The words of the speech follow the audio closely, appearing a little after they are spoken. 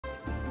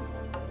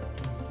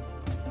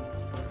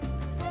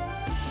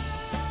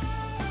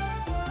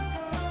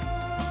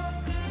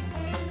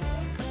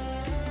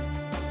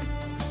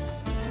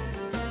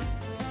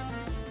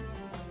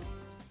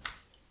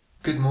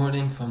Good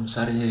morning from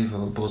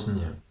Sarajevo,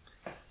 Bosnia.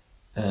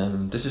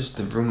 This is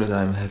the room that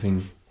I'm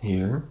having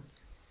here.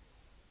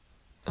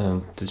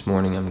 This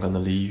morning I'm gonna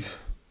leave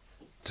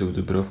to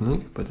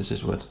Dubrovnik, but this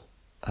is what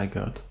I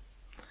got.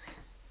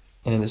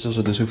 And this is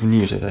also the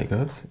souvenirs that I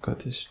got. I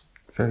got this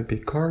very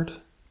big card.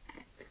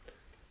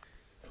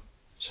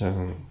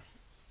 So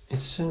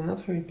it's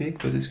not very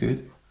big, but it's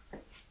good.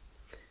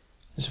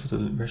 This is what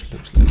the rest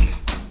looks like.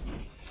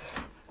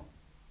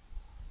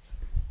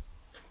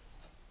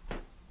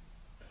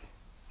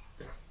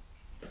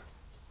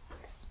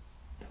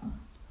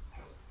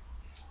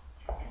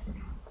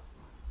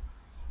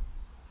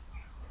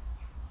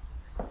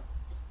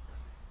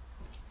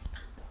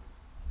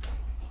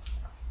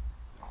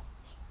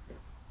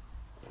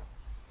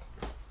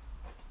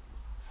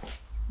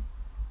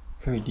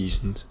 Very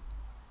decent.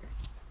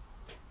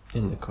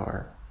 In the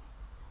car.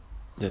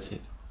 That's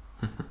it.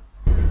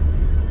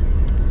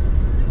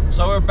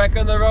 So we're back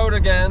on the road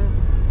again,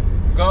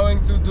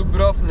 going to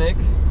Dubrovnik.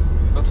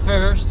 But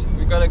first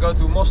we're gonna go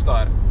to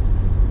Mostar.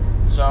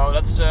 So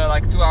that's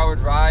like 2-hour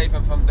drive,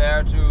 and from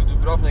there to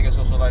Dubrovnik is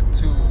also like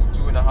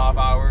 2.5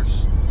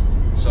 hours.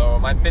 So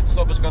my pit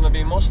stop is gonna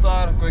be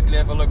Mostar, quickly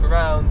have a look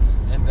around,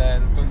 and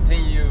then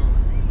continue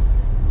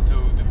to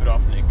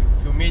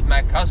Dubrovnik to meet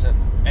my cousin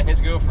and his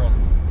girlfriend.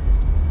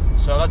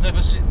 So let's have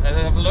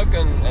a look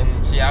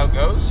and see how it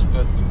goes.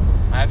 But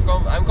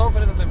I'm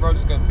confident that the road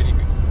is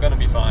gonna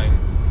be fine.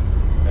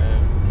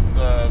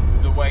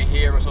 The way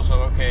here is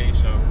also okay,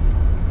 so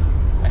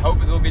I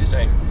hope it will be the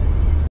same.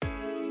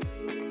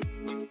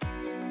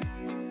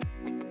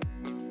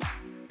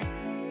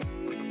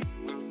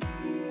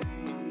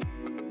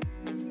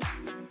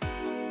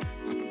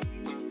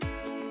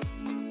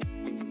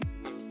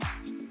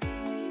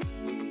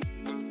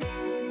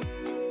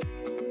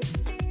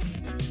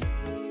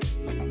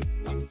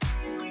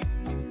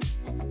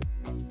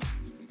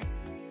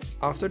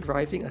 After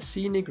driving a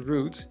scenic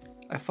route,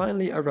 I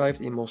finally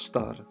arrived in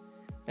Mostar.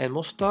 And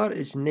Mostar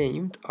is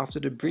named after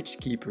the bridge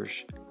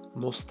keepers,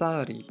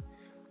 Mostari,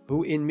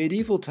 who in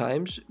medieval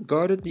times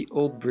guarded the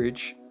old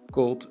bridge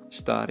called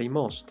Stari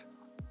Most.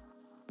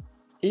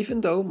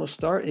 Even though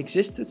Mostar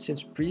existed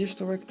since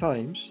prehistoric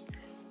times,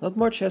 not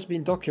much has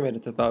been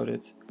documented about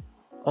it.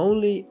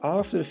 Only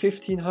after the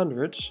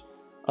 1500s,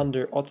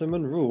 under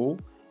Ottoman rule,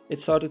 it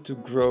started to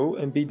grow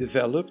and be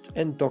developed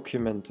and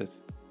documented.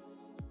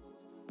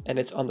 And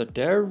it's under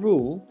their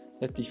rule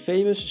that the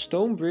famous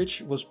stone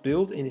bridge was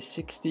built in the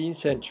 16th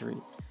century,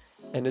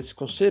 and it's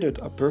considered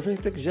a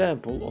perfect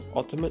example of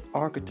Ottoman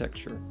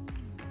architecture.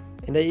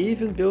 And they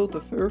even built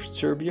the first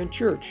Serbian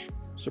church,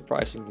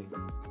 surprisingly.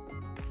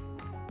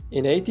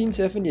 In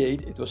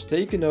 1878 it was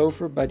taken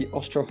over by the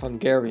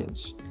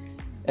Austro-Hungarians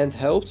and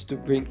helped to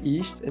bring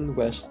East and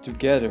West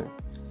together.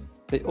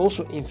 They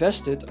also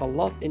invested a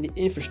lot in the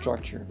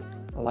infrastructure,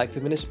 like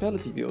the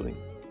municipality building.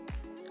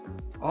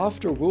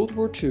 After World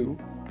War II,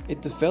 it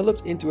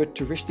developed into a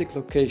touristic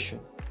location,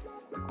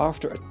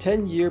 after a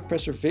 10-year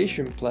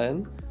preservation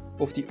plan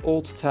of the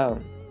old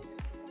town.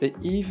 They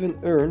even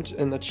earned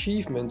an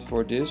achievement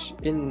for this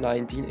in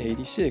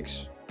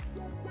 1986.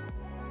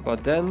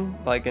 But then,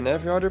 like in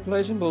every other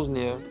place in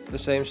Bosnia, the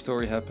same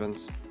story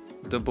happened: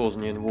 the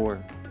Bosnian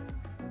War.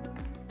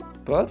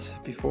 But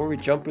before we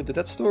jump into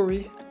that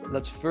story,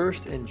 let's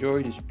first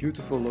enjoy this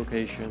beautiful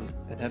location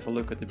and have a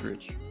look at the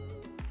bridge.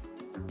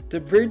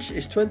 The bridge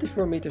is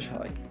 24 meters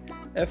high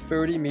and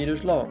 30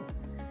 meters long,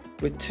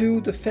 with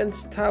 2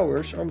 defense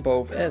towers on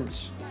both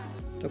ends.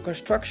 The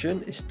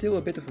construction is still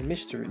a bit of a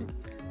mystery,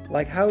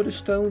 like how the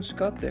stones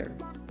got there,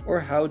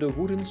 or how the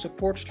wooden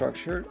support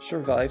structure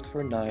survived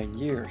for 9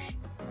 years.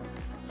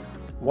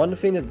 One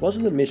thing that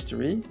wasn't a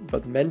mystery,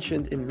 but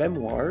mentioned in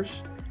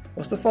memoirs,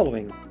 was the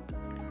following.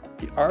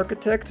 The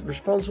architect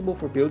responsible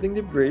for building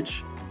the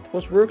bridge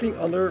was working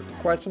under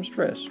quite some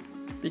stress,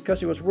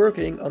 because he was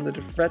working under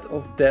the threat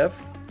of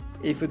death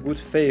if it would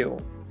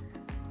fail.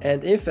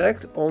 And in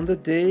fact, on the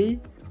day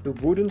the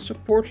wooden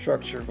support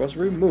structure was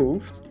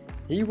removed,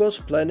 he was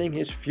planning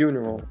his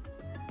funeral.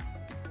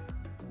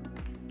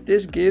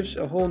 This gives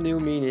a whole new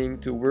meaning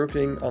to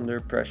working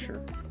under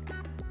pressure.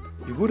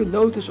 You wouldn't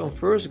notice on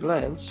first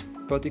glance,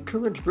 but the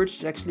current bridge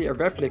is actually a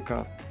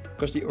replica,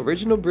 because the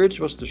original bridge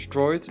was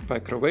destroyed by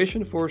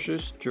Croatian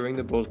forces during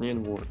the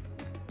Bosnian War.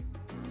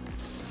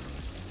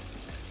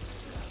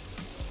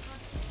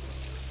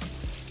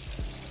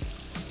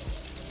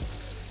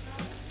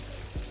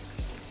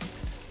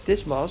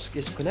 This mosque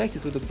is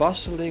connected to the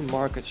bustling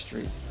market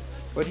street,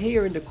 but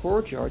here in the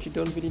courtyard you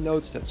don't really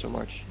notice that so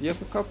much. You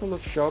have a couple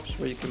of shops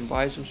where you can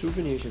buy some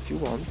souvenirs if you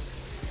want,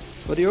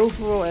 but the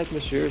overall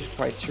atmosphere is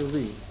quite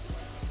serene.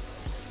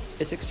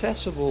 It's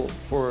accessible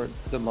for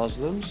the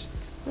Muslims,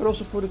 but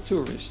also for the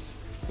tourists,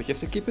 but you have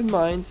to keep in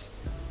mind,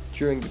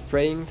 during the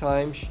praying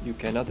times you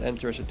cannot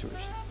enter as a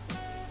tourist.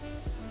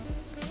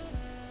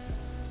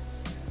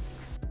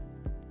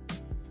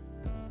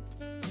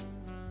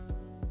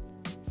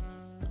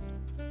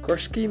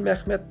 Gorski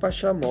Mehmet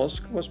Pasha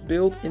Mosque was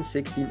built in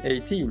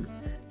 1618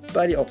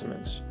 by the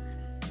Ottomans.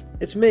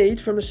 It's made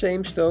from the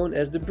same stone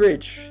as the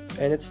bridge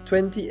and it's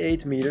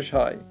 28 meters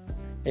high.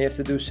 and you have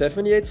to do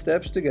 78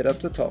 steps to get up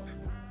the top.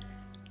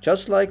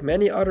 Just like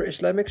many other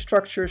Islamic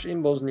structures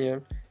in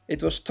Bosnia,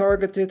 it was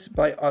targeted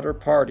by other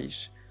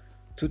parties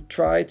to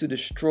try to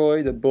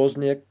destroy the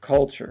Bosniak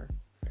culture.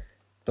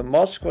 The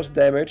mosque was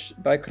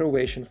damaged by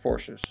Croatian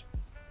forces.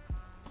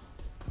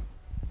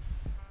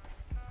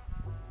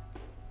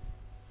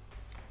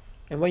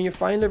 And when you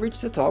finally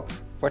reach the top,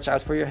 watch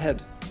out for your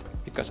head,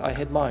 because I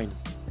hit mine.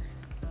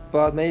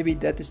 But maybe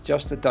that is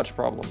just a Dutch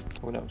problem,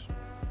 who knows.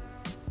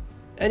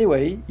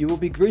 Anyway, you will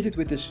be greeted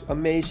with this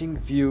amazing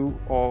view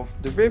of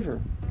the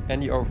river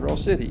and the overall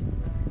city.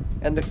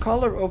 And the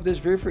color of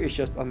this river is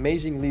just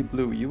amazingly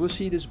blue. You will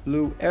see this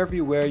blue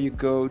everywhere you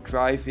go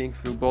driving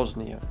through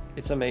Bosnia.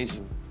 It's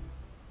amazing.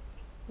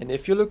 And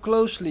if you look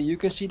closely, you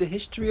can see the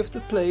history of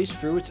the place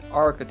through its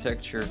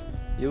architecture.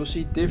 You will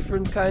see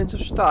different kinds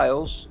of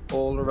styles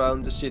all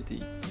around the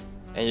city.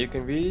 And you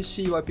can really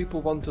see why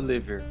people want to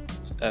live here.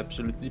 It's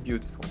absolutely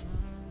beautiful.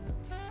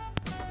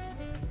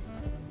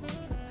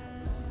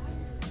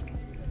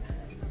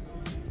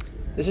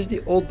 This is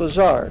the Old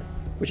Bazaar,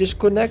 which is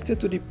connected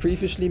to the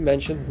previously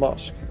mentioned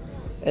mosque,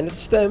 and it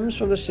stems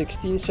from the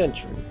 16th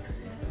century,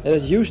 and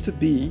it used to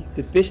be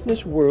the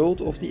business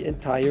world of the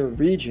entire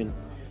region,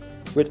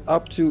 with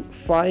up to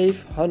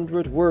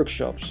 500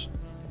 workshops.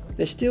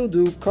 They still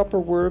do copper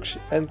works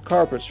and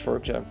carpets, for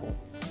example.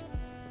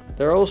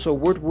 There are also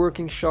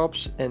woodworking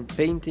shops and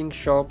painting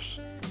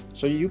shops,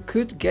 so you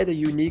could get a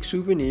unique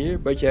souvenir,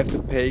 but you have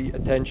to pay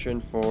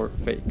attention for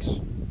fakes.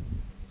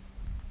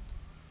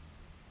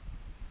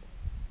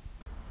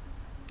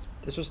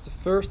 This was the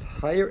first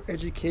higher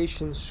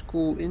education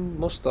school in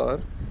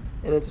Mostar,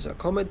 and it is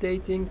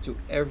accommodating to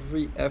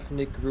every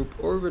ethnic group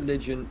or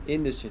religion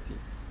in the city.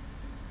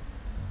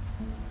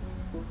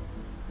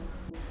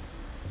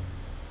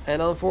 And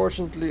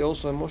unfortunately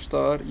also in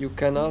Mostar you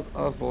cannot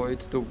avoid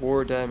the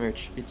war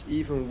damage. It's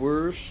even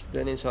worse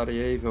than in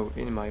Sarajevo,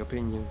 in my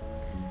opinion.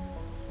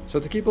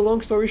 So to keep a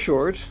long story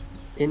short,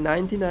 in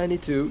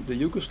 1992 the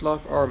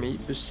Yugoslav army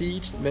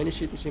besieged many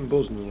cities in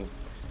Bosnia,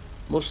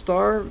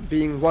 Mostar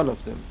being one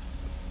of them.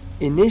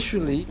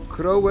 Initially,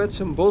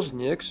 Croats and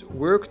Bosniaks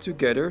worked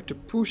together to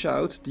push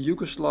out the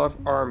Yugoslav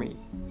army.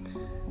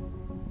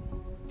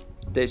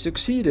 They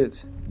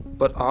succeeded,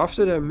 but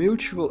after their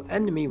mutual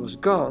enemy was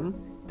gone,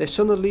 they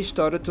suddenly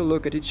started to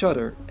look at each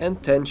other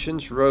and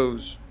tensions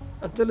rose,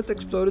 until it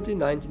exploded in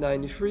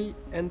 1993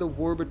 and the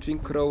war between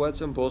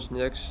Croats and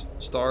Bosniaks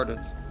started.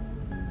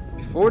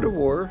 Before the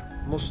war,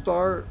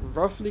 Mostar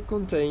roughly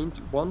contained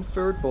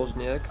 1/3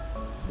 Bosniak,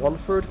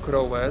 1/3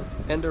 Croat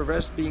and the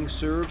rest being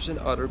Serbs and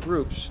other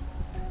groups.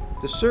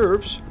 The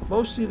Serbs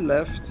mostly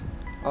left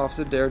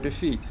after their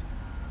defeat.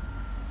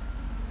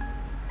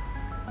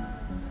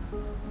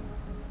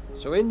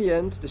 So in the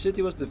end, the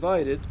city was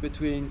divided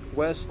between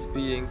west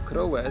being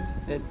Croat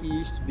and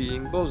east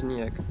being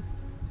Bosniak.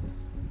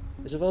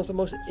 This is one of the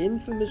most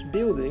infamous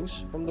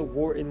buildings from the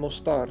war in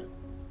Mostar,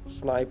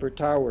 Sniper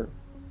Tower.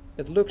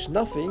 It looks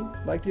nothing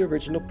like the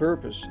original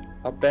purpose,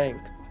 a bank.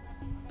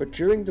 But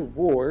during the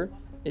war,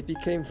 it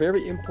became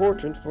very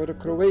important for the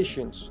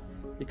Croatians,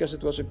 because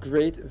it was a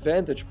great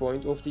vantage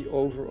point of the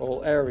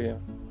overall area.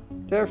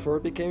 Therefore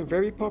it became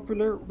very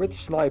popular with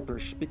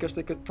snipers, because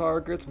they could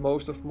target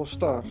most of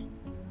Mostar.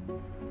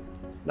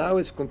 Now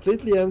it's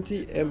completely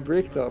empty and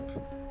bricked up,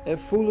 and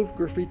full of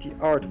graffiti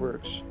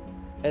artworks,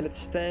 and it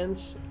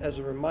stands as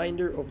a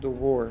reminder of the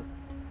war.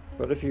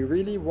 But if you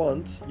really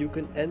want, you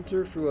can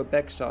enter through a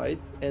backside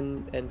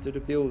and enter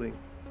the building.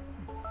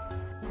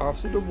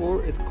 After the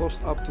war it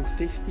cost up to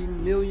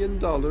 $15 million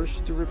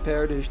to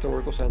repair the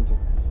historical center.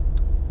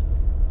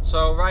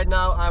 So right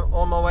now I'm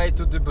on my way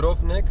to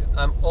Dubrovnik.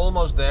 I'm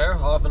almost there,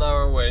 half an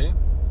hour away.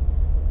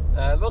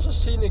 It was a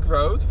scenic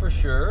road for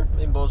sure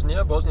in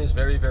Bosnia. Bosnia is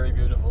very, very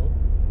beautiful.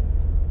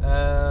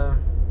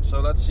 So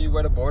let's see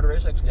where the border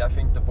is. Actually, I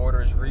think the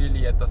border is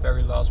really at the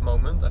very last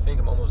moment. I think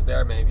I'm almost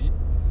there maybe.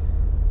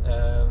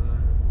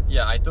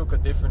 Yeah, I took a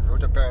different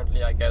route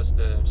apparently, I guess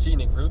the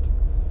scenic route.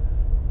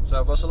 So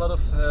it was a lot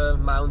of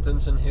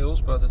mountains and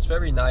hills, but it's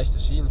very nice to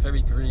see and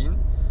very green.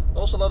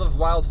 Also a lot of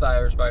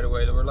wildfires, by the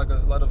way. There were like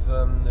a lot of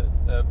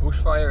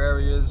bushfire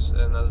areas,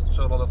 and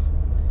so a lot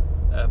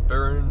of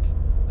burned,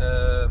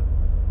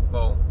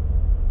 well,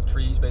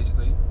 trees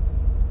basically.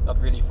 Not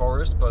really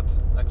forest, but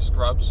like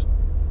scrubs.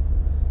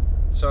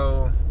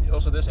 So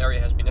also this area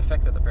has been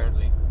affected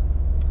apparently.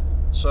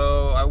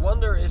 So I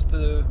wonder if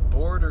the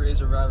border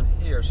is around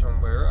here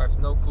somewhere. I have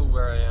no clue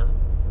where I am,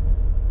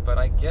 but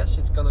I guess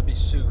it's gonna be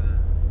soon.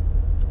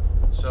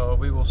 So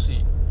we will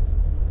see.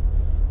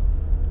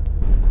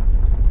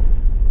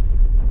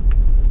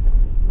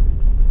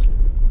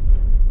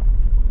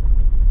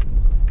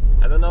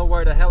 I don't know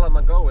where the hell am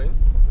I going,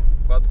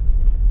 but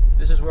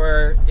this is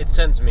where it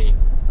sends me.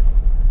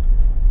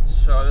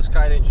 So that's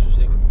kind of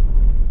interesting.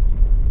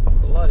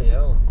 Bloody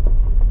hell.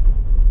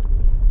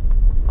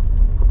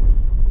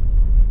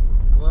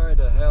 Where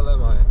the hell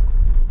am I?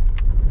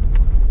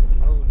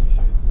 Holy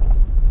shit.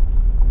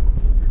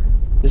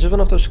 This is one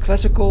of those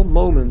classical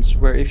moments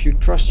where if you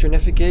trust your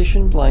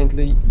navigation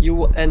blindly, you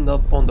will end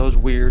up on those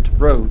weird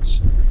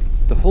roads.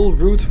 The whole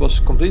route was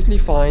completely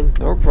fine,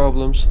 no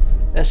problems,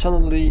 and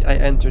suddenly I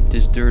entered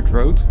this dirt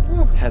road,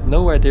 had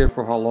no idea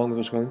for how long it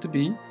was going to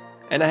be,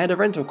 and I had a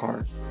rental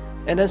car.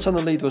 And then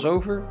suddenly it was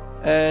over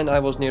and I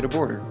was near the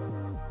border.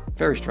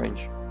 Very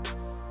strange.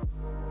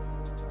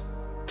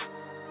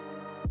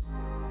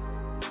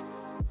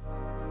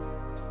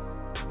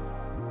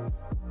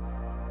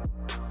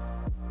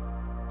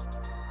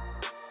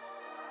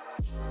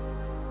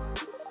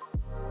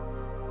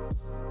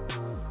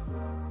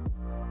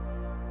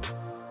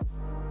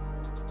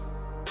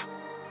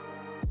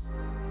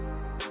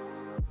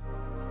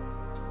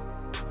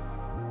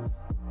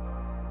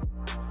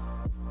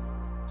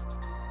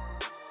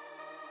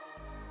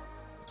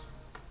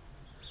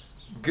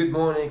 Good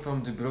morning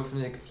from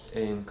Dubrovnik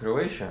in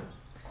Croatia.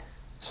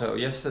 So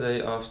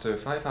yesterday, after a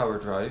 5-hour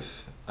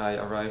drive, I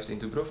arrived in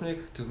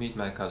Dubrovnik to meet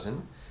my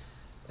cousin.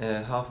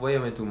 Halfway I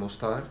went to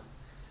Mostar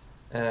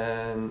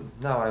and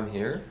now I'm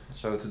here.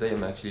 So today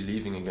I'm actually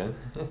leaving again.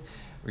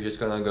 We're just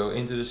gonna go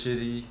into the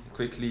city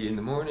quickly in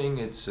the morning.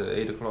 It's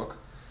 8 o'clock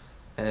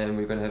and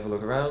we're gonna have a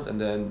look around, and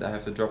then I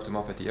have to drop them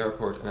off at the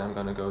airport and I'm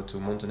gonna go to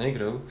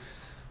Montenegro,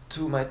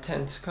 to my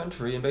 10th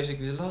country and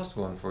basically the last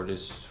one for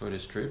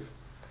this trip.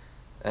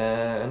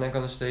 And I'm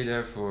gonna stay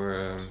there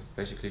for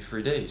basically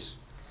 3 days.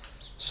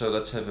 So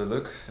let's have a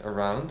look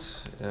around.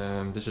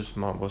 This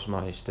was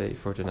my stay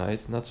for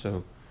tonight. Not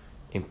so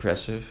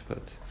impressive,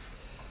 but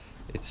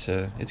it's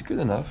good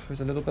enough.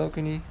 With a little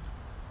balcony,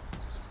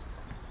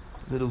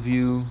 little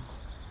view.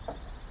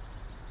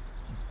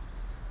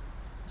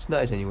 It's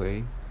nice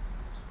anyway.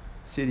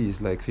 City is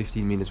like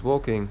 15 minutes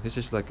walking. This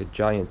is like a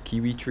giant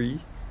kiwi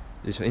tree.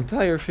 This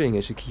entire thing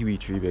is a kiwi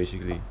tree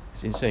basically.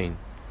 It's insane.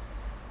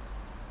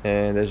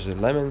 And there's a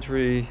lemon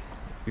tree.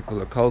 People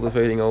are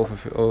cultivating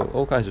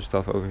all kinds of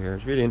stuff over here.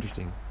 It's really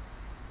interesting.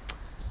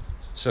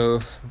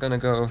 So I'm gonna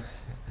go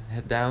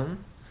head down,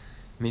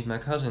 meet my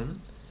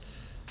cousin,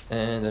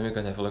 and then we're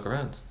gonna have a look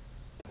around.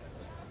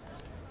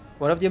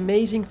 One of the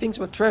amazing things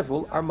about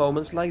travel are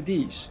moments like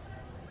these.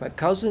 My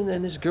cousin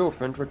and his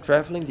girlfriend were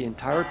traveling the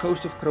entire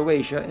coast of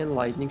Croatia in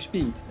lightning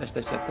speed, as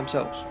they said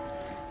themselves.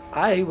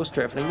 I was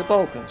traveling the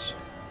Balkans,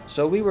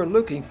 so we were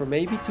looking for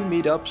maybe to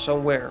meet up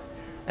somewhere.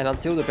 And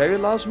until the very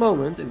last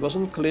moment, it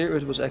wasn't clear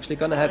it was actually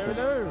gonna happen.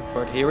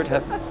 But here it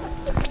happened.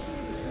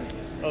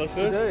 Alles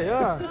goed?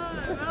 Ja.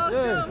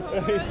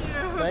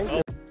 Thank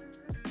you.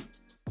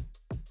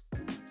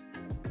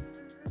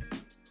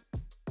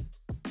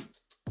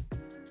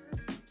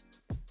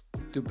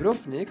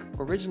 Dubrovnik,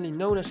 originally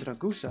known as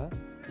Ragusa,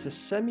 is a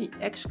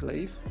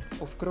semi-exclave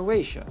of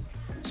Croatia,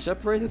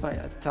 separated by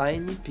a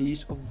tiny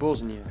piece of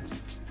Bosnia.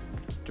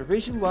 The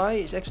reason why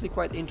is actually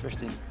quite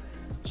interesting.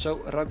 So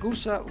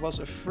Ragusa was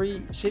a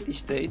free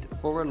city-state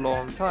for a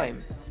long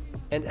time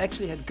and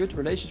actually had good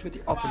relations with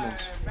the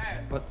Ottomans.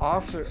 But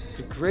after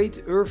the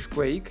great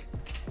earthquake,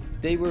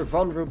 they were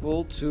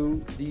vulnerable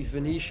to the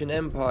Venetian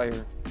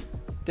Empire.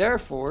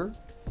 Therefore,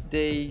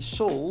 they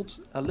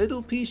sold a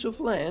little piece of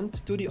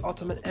land to the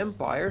Ottoman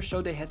Empire,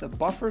 so they had a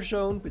buffer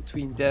zone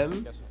between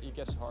them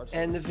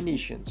and the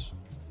Venetians.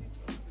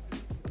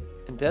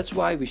 And that's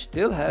why we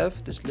still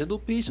have this little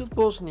piece of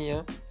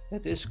Bosnia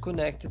that is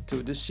connected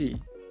to the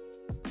sea.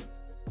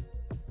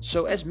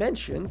 So as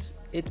mentioned,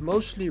 it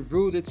mostly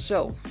ruled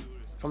itself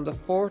from the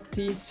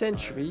 14th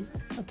century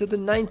until the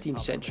 19th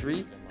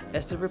century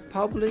as the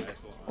Republic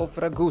of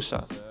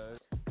Ragusa.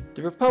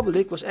 The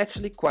Republic was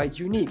actually quite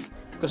unique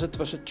because it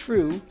was a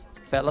true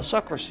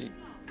thalassocracy.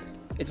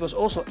 It was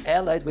also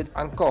allied with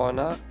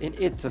Ancona in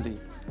Italy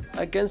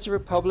against the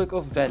Republic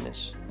of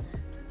Venice.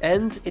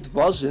 And it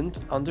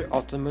wasn't under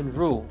Ottoman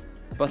rule,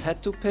 but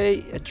had to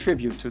pay a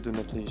tribute to them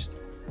at least.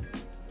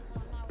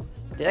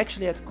 They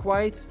actually had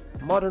quite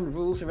modern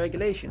rules and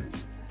regulations,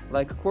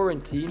 like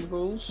quarantine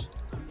rules.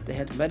 They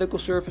had medical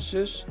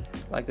services,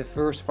 like the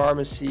first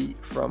pharmacy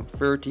from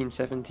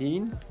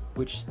 1317,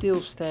 which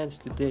still stands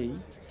today,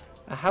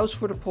 a house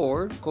for the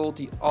poor called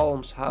the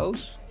Alms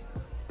House,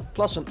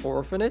 plus an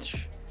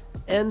orphanage,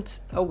 and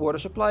a water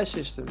supply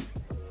system.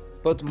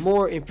 But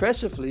more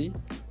impressively,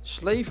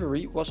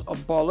 slavery was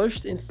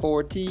abolished in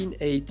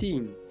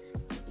 1418.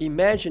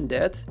 Imagine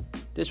that.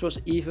 This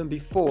was even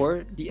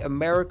before the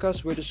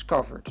Americas were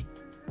discovered.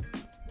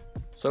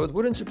 So it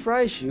wouldn't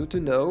surprise you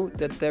to know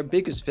that their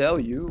biggest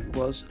value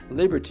was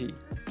liberty.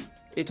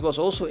 It was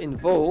also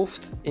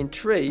involved in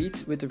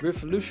trade with the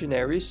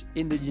revolutionaries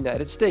in the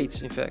United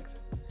States, in fact.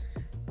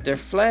 Their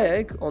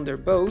flag on their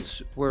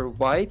boats were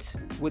white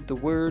with the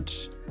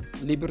words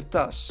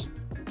Libertas.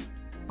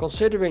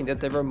 Considering that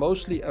they were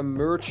mostly a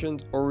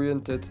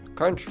merchant-oriented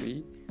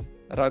country,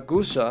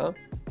 Ragusa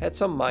had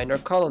some minor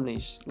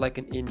colonies, like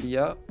in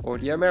India or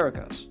the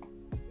Americas.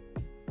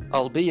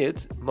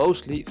 Albeit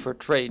mostly for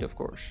trade, of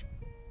course.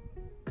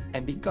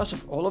 And because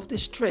of all of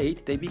this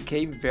trade, they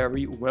became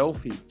very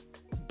wealthy.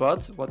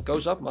 But what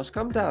goes up must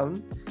come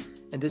down,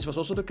 and this was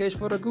also the case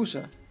for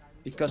Ragusa,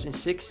 because in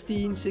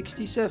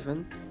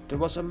 1667 there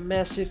was a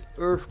massive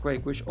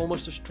earthquake which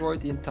almost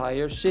destroyed the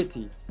entire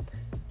city.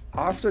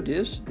 After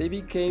this, they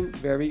became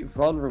very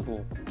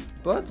vulnerable,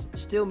 but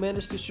still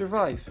managed to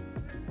survive.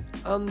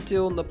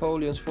 until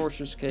Napoleon's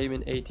forces came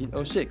in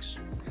 1806.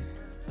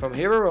 From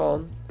here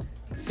on,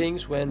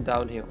 things went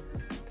downhill.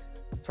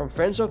 From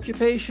French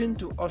occupation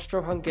to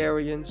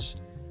Austro-Hungarians,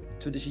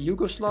 to this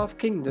Yugoslav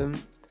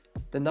kingdom,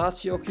 the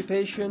Nazi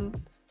occupation,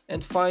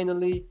 and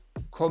finally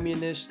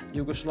communist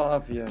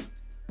Yugoslavia,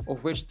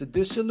 of which the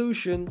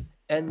dissolution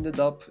ended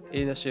up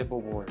in a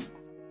civil war.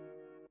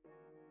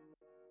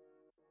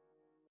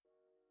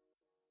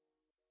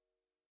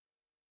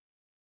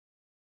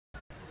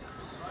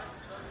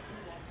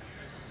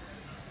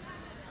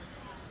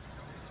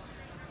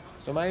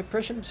 So my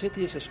impression of the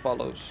city is as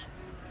follows.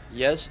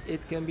 Yes,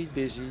 it can be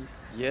busy.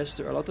 Yes,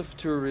 there are a lot of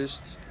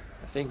tourists.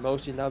 I think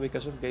mostly now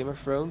because of Game of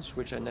Thrones,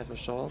 which I never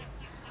saw.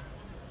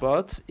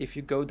 But if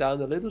you go down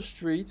the little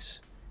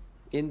streets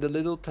in the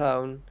little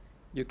town,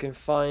 you can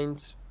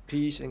find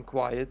peace and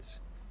quiet.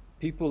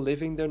 People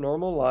living their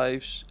normal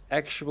lives.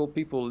 Actual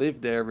people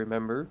live there,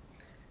 remember.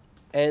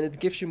 And it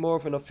gives you more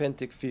of an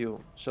authentic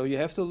feel. So you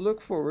have to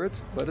look for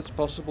it, but it's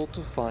possible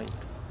to find.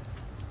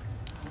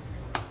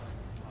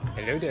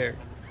 Hello there.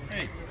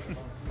 Hey.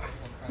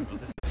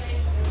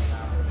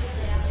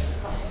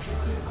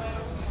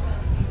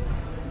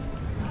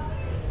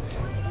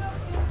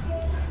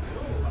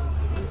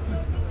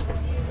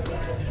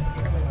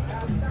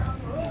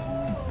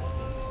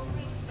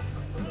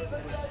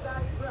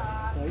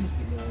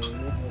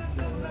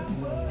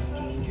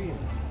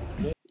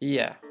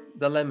 Yeah,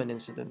 the lemon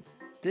incident.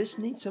 This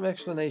needs some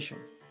explanation.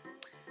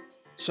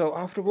 So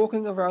after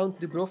walking around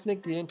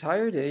Dubrovnik the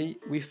entire day,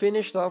 we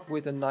finished up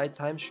with a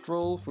nighttime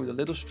stroll through the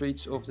little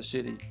streets of the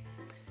city.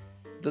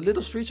 The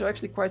little streets are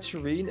actually quite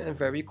serene and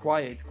very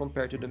quiet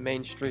compared to the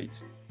main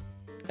street.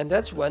 And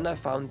that's when I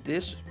found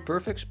this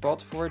perfect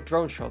spot for a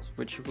drone shot,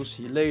 which you will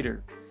see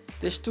later.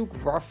 This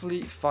took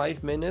roughly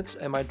 5 minutes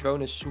and my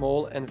drone is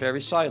small and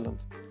very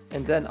silent.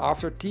 And then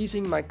after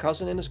teasing my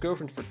cousin and his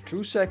girlfriend for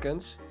 2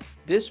 seconds,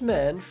 this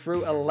man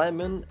threw a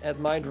lemon at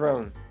my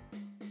drone.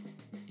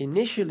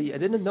 Initially I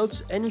didn't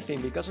notice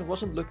anything because I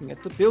wasn't looking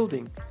at the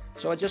building,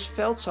 so I just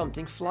felt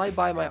something fly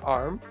by my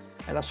arm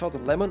and I saw the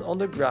lemon on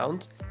the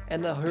ground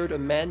and I heard a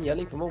man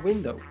yelling from a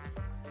window.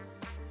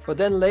 But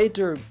then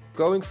later,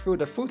 going through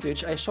the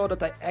footage, I saw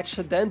that I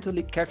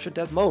accidentally captured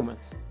that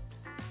moment.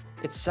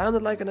 It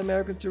sounded like an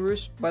American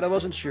tourist, but I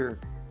wasn't sure.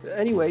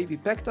 Anyway, we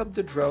packed up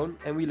the drone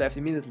and we left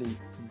immediately,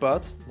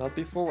 but not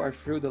before I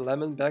threw the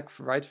lemon back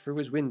right through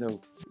his window,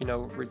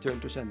 return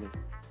to sender.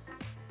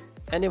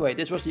 Anyway,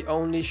 this was the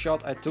only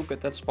shot I took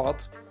at that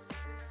spot,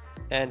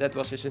 and that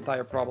was his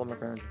entire problem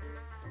apparently.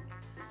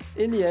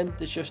 In the end,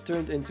 this just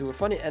turned into a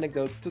funny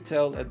anecdote to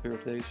tell at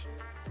birthdays.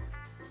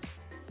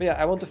 But yeah,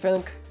 I want to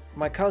thank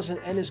my cousin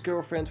and his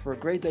girlfriend for a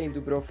great day in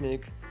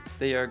Dubrovnik.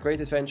 They are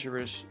great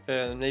adventurers,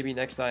 and maybe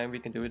next time we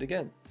can do it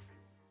again.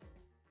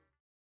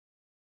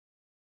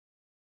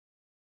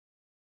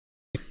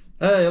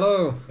 Hey,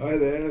 hello! Hi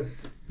there!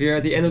 We're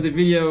at the end of the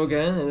video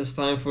again, and it's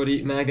time for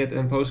the maggot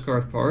and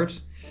postcard part.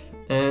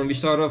 And we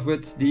start off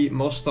with the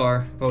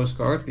Mostar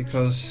postcard,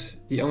 because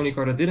the only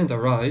card that didn't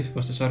arrive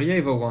was the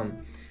Sarajevo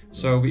one.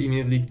 So we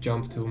immediately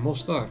jumped to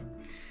Mostar.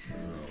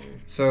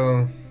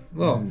 So,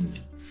 well,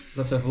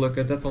 let's have a look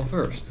at that one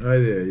first. Hi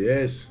there,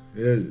 yes,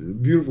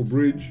 beautiful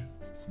bridge,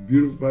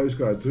 beautiful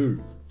postcard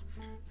too.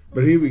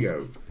 But here we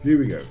go.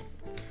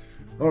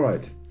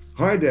 Alright,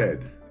 hi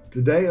Dad,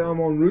 today I'm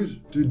en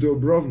route to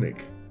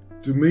Dubrovnik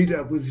to meet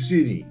up with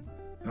Sydney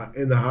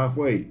in the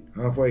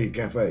halfway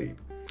cafe.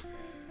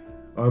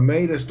 I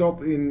made a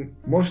stop in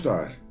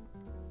Mostar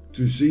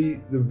to see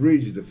the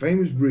bridge, the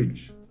famous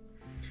bridge.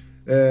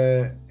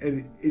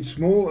 And it's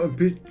small and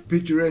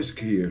picturesque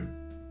here,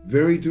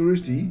 very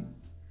touristy.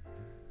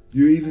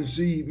 You even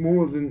see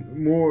more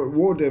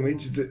war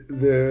damage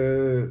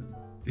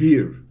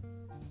here.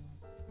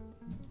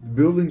 The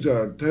buildings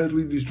are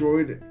totally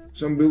destroyed.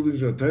 Some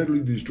buildings are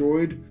totally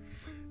destroyed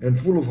and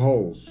full of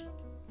holes.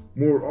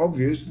 More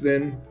obvious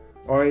than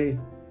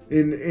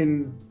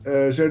in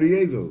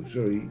Sarajevo.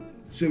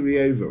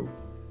 Sarajevo.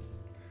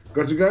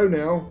 Got to go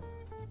now.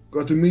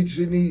 Got to meet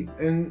Sydney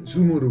and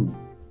Sumeru.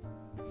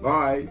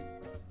 Bye.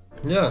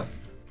 Yeah.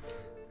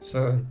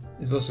 So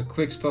it was a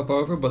quick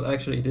stopover, but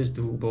actually it is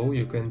doable.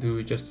 You can do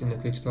it just in a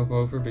quick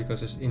stopover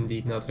because it's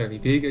indeed not very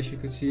big, as you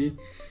could see.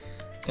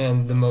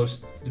 And the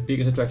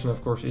biggest attraction,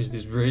 of course, is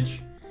this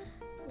bridge,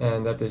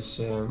 and that is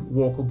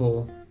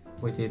walkable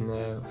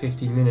within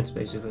 15 minutes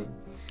basically.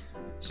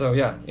 So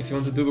yeah, if you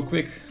want to do a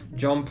quick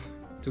jump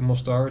to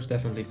Mostar, it's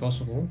definitely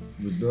possible.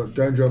 But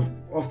don't jump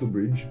off the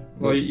bridge.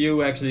 Well,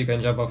 you actually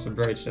can jump off the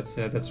bridge.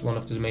 That's one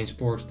of the main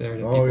sports there,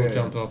 that people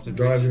jump off the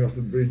bridge. Driving off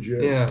the bridge,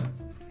 yes. Yeah.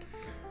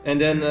 And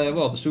then,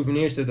 the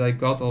souvenirs that I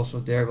got also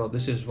there,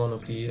 this is one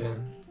of the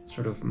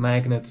sort of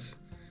magnets,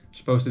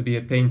 supposed to be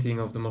a painting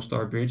of the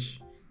Mostar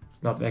Bridge.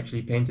 It's not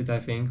actually painted, I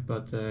think,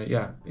 but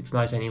yeah, it's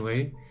nice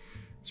anyway.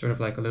 Sort of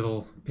like a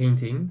little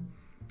painting.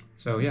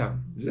 So yeah.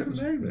 Is that a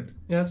magnet?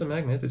 Yeah, it's a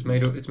magnet. It's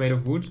made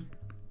of wood.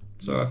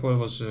 So I thought it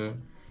was a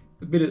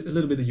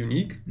little bit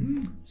unique.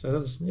 So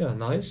that's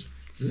nice.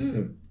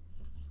 Yeah.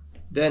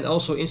 Then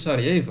also in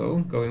Sarajevo,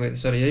 going back to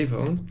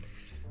Sarajevo,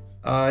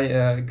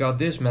 I got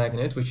this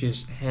magnet, which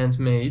is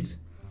handmade.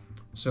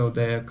 So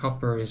the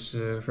copper is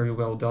very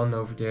well done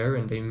over there,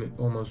 and they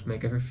almost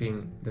make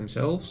everything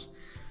themselves.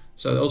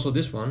 So also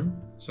this one.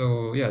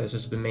 So yeah, this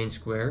is the main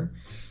square,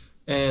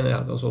 and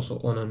it was also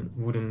on a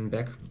wooden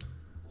back.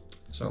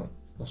 So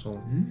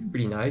also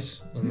pretty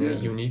nice and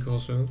unique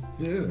also.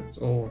 Yeah. It's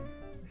all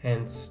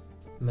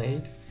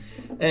handmade.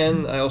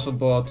 And I also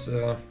bought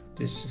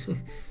this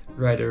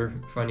rather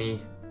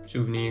funny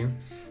souvenir,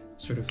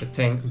 sort of a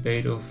tank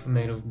made of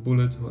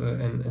bullet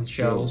and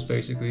shells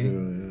basically.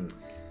 Yeah.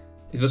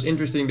 It was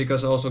interesting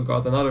because I also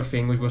got another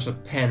thing, which was a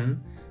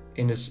pen.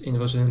 It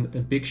was in a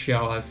big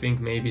shell. I think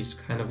maybe it's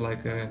kind of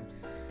like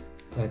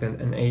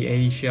an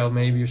AA shell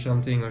maybe or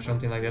something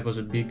like that. It was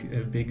a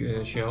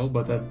big shell,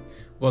 but that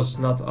was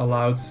not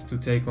allowed to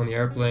take on the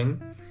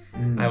airplane.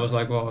 I was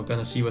like, well, I'm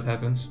gonna see what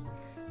happens,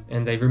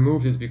 and they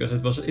removed it because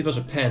it was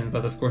a pen,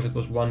 but of course it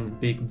was one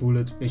big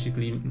bullet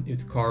basically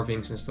with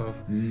carvings and stuff.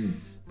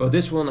 But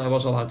this one I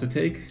was allowed to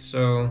take,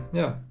 so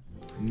yeah,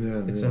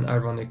 it's an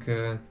ironic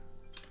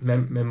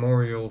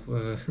memorial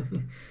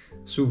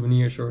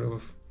souvenir sort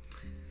of.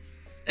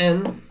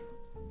 And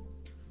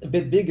a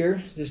bit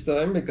bigger this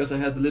time because I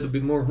had a little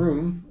bit more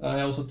room.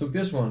 I also took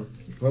this one.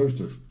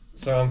 Poster.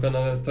 So I'm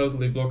gonna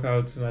totally block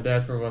out my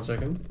dad for 1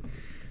 second.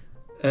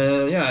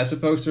 Yeah, it's a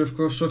poster, of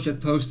course,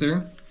 Soviet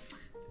poster.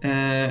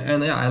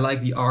 And yeah, I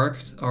like the art,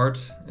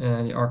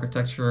 the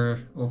architecture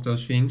of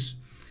those things.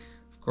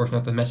 Of course,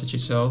 not the message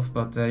itself,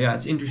 but yeah,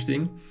 it's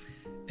interesting.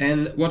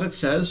 And what it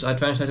says, I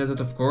translated it,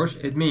 of course,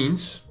 it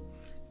means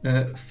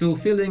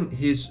fulfilling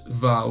his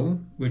vow,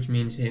 which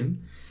means him.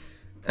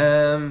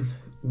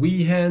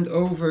 We hand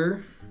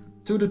over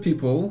to the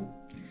people,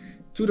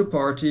 to the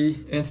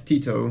party, and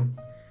Tito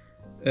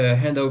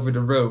hand over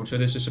the road. So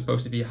this is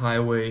supposed to be a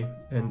highway,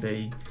 and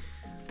they,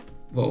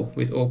 well,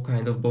 with all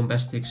kind of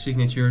bombastic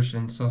signatures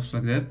and stuff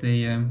like that,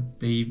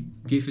 they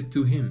give it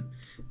to him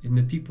and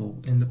the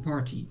people and the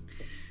party.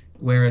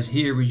 Whereas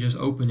here we just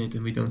open it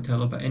and we don't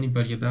tell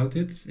anybody about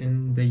it,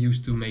 and they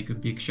used to make a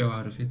big show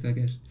out of it, I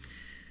guess.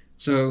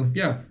 So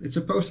yeah, it's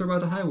a poster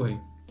about a highway.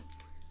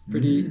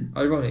 Pretty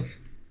ironic.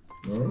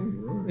 Oh,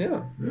 right.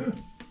 Yeah.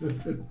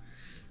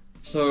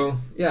 So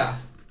yeah,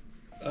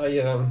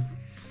 I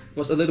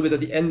was a little bit at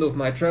the end of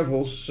my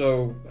travels,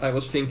 so I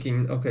was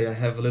thinking, okay, I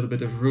have a little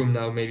bit of room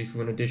now, maybe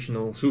for an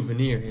additional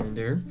souvenir here and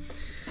there.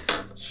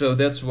 So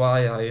that's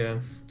why I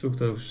took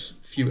those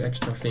few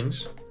extra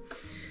things.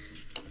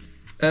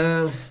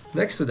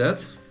 Next to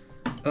that,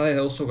 I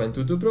also went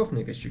to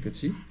Dubrovnik, as you could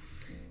see.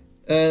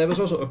 And it was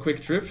also a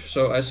quick trip,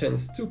 so I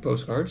sent 2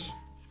 postcards.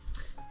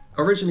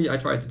 Originally I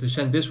tried to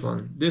send this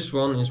one. This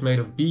one is made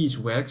of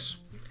beeswax.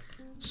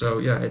 So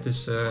yeah, it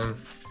is...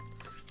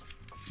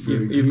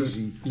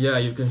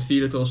 you can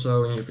feel it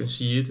also, and you can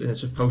see it, and it's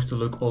supposed to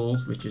look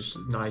old, which is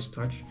a nice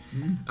touch.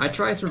 I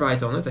tried to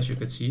write on it, as you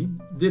could see.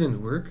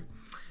 Didn't work.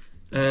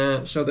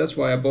 So that's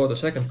why I bought a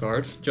second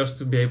card, just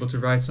to be able to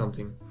write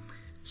something.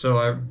 So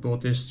I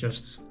bought this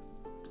just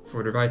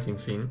for the writing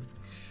thing.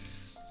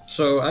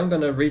 So I'm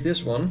gonna read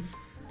this one.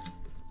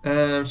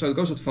 So it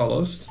goes as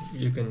follows.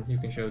 You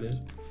can show this.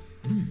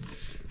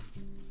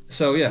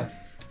 So yeah.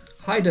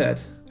 Hi Dad,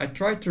 I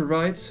tried to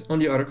write on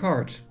the other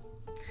card,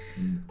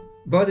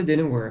 but it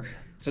didn't work.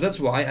 So that's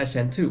why I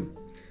sent 2.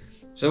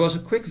 So it was a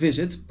quick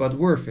visit, but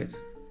worth it.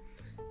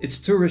 It's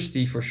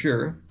touristy for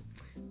sure,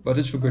 but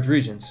it's for good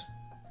reasons.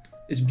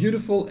 It's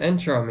beautiful and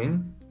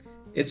charming.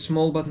 It's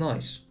small but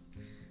nice,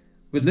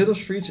 with little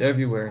streets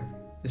everywhere.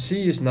 The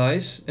sea is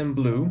nice and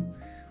blue,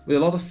 with a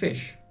lot of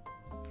fish.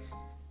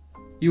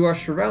 You are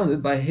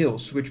surrounded by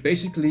hills, which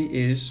basically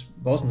is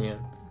Bosnia,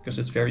 because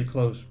it's very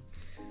close.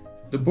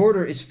 The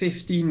border is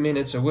 15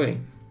 minutes away.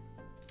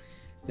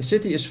 The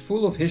city is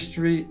full of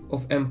history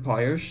of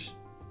empires,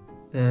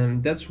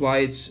 and that's why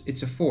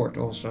it's a fort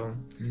also.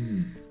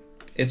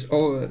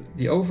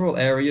 The overall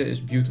area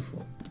is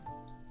beautiful.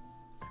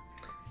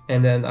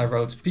 And then I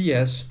wrote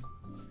PS,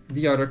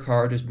 the other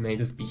card is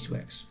made of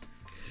beeswax.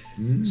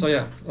 So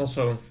yeah,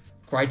 also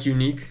quite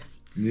unique.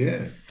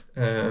 Yeah.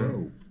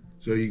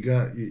 So you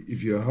can't,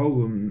 if you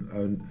hold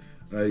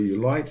a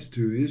light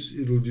to this,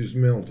 it'll just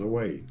melt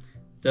away.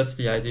 That's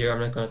the idea. I'm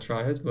not gonna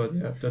try it, but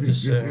yeah, that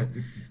is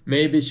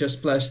maybe it's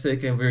just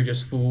plastic and we're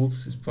just fooled.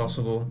 It's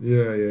possible.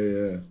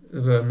 Yeah.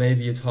 But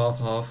maybe it's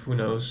half. Who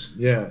knows?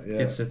 Yeah.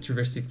 It's a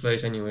touristic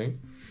place anyway.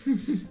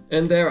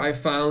 And there I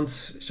found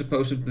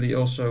supposedly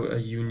also a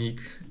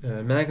unique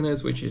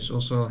magnet, which is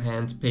also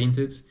hand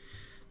painted.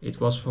 It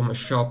was from a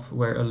shop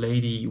where a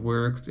lady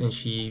worked and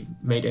she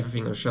made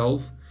everything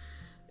herself.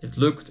 It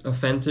looked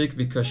authentic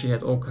because she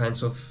had all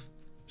kinds of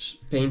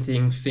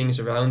painting things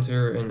around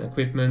her and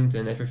equipment,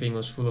 and everything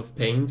was full of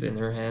paint in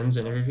her hands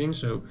and everything.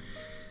 So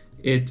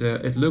it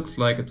looked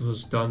like it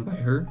was done by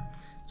her.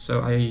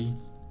 So I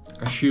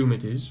assume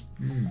it is.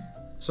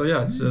 So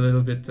yeah, it's a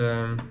little bit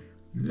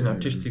an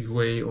artistic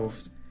way of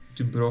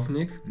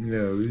Dubrovnik.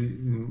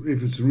 Yeah,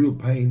 if it's real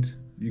paint,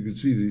 you could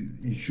see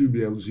you should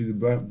be able to see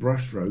the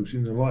brush strokes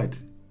in the light,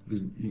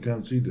 because you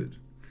can't see that.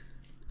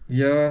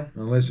 Yeah.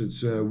 Unless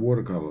it's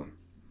watercolor.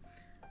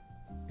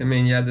 I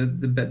mean, yeah,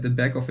 the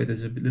back of it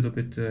is a little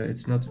bit.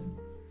 It's not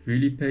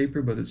really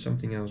paper, but it's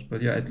something else.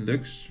 But yeah, it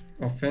looks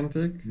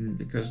authentic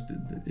because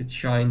it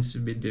shines a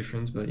bit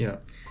different. But yeah,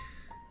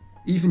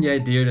 even the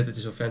idea that it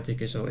is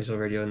authentic is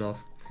already enough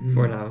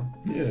for now.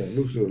 Yeah, it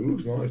looks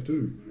nice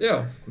too.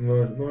 Yeah.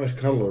 Nice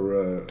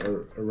color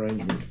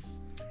arrangement.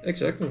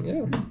 Exactly.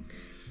 Yeah.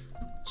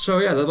 So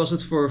yeah, that was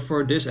it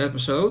for this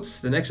episode.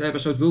 The next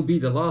episode will be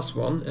the last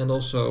one, and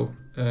also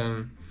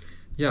a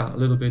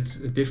little bit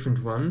a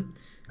different one,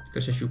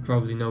 because as you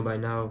probably know by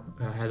now,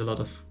 I had a lot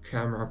of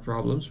camera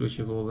problems, which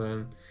we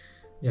will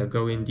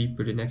go in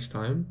deeper the next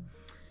time.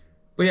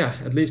 But yeah,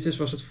 at least this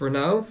was it for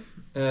now.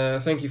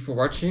 Thank you for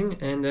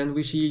watching, and then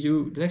we see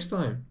you next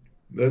time.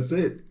 That's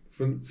it.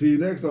 See you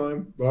next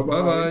time. Bye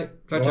bye. Bye bye.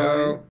 Ciao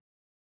ciao.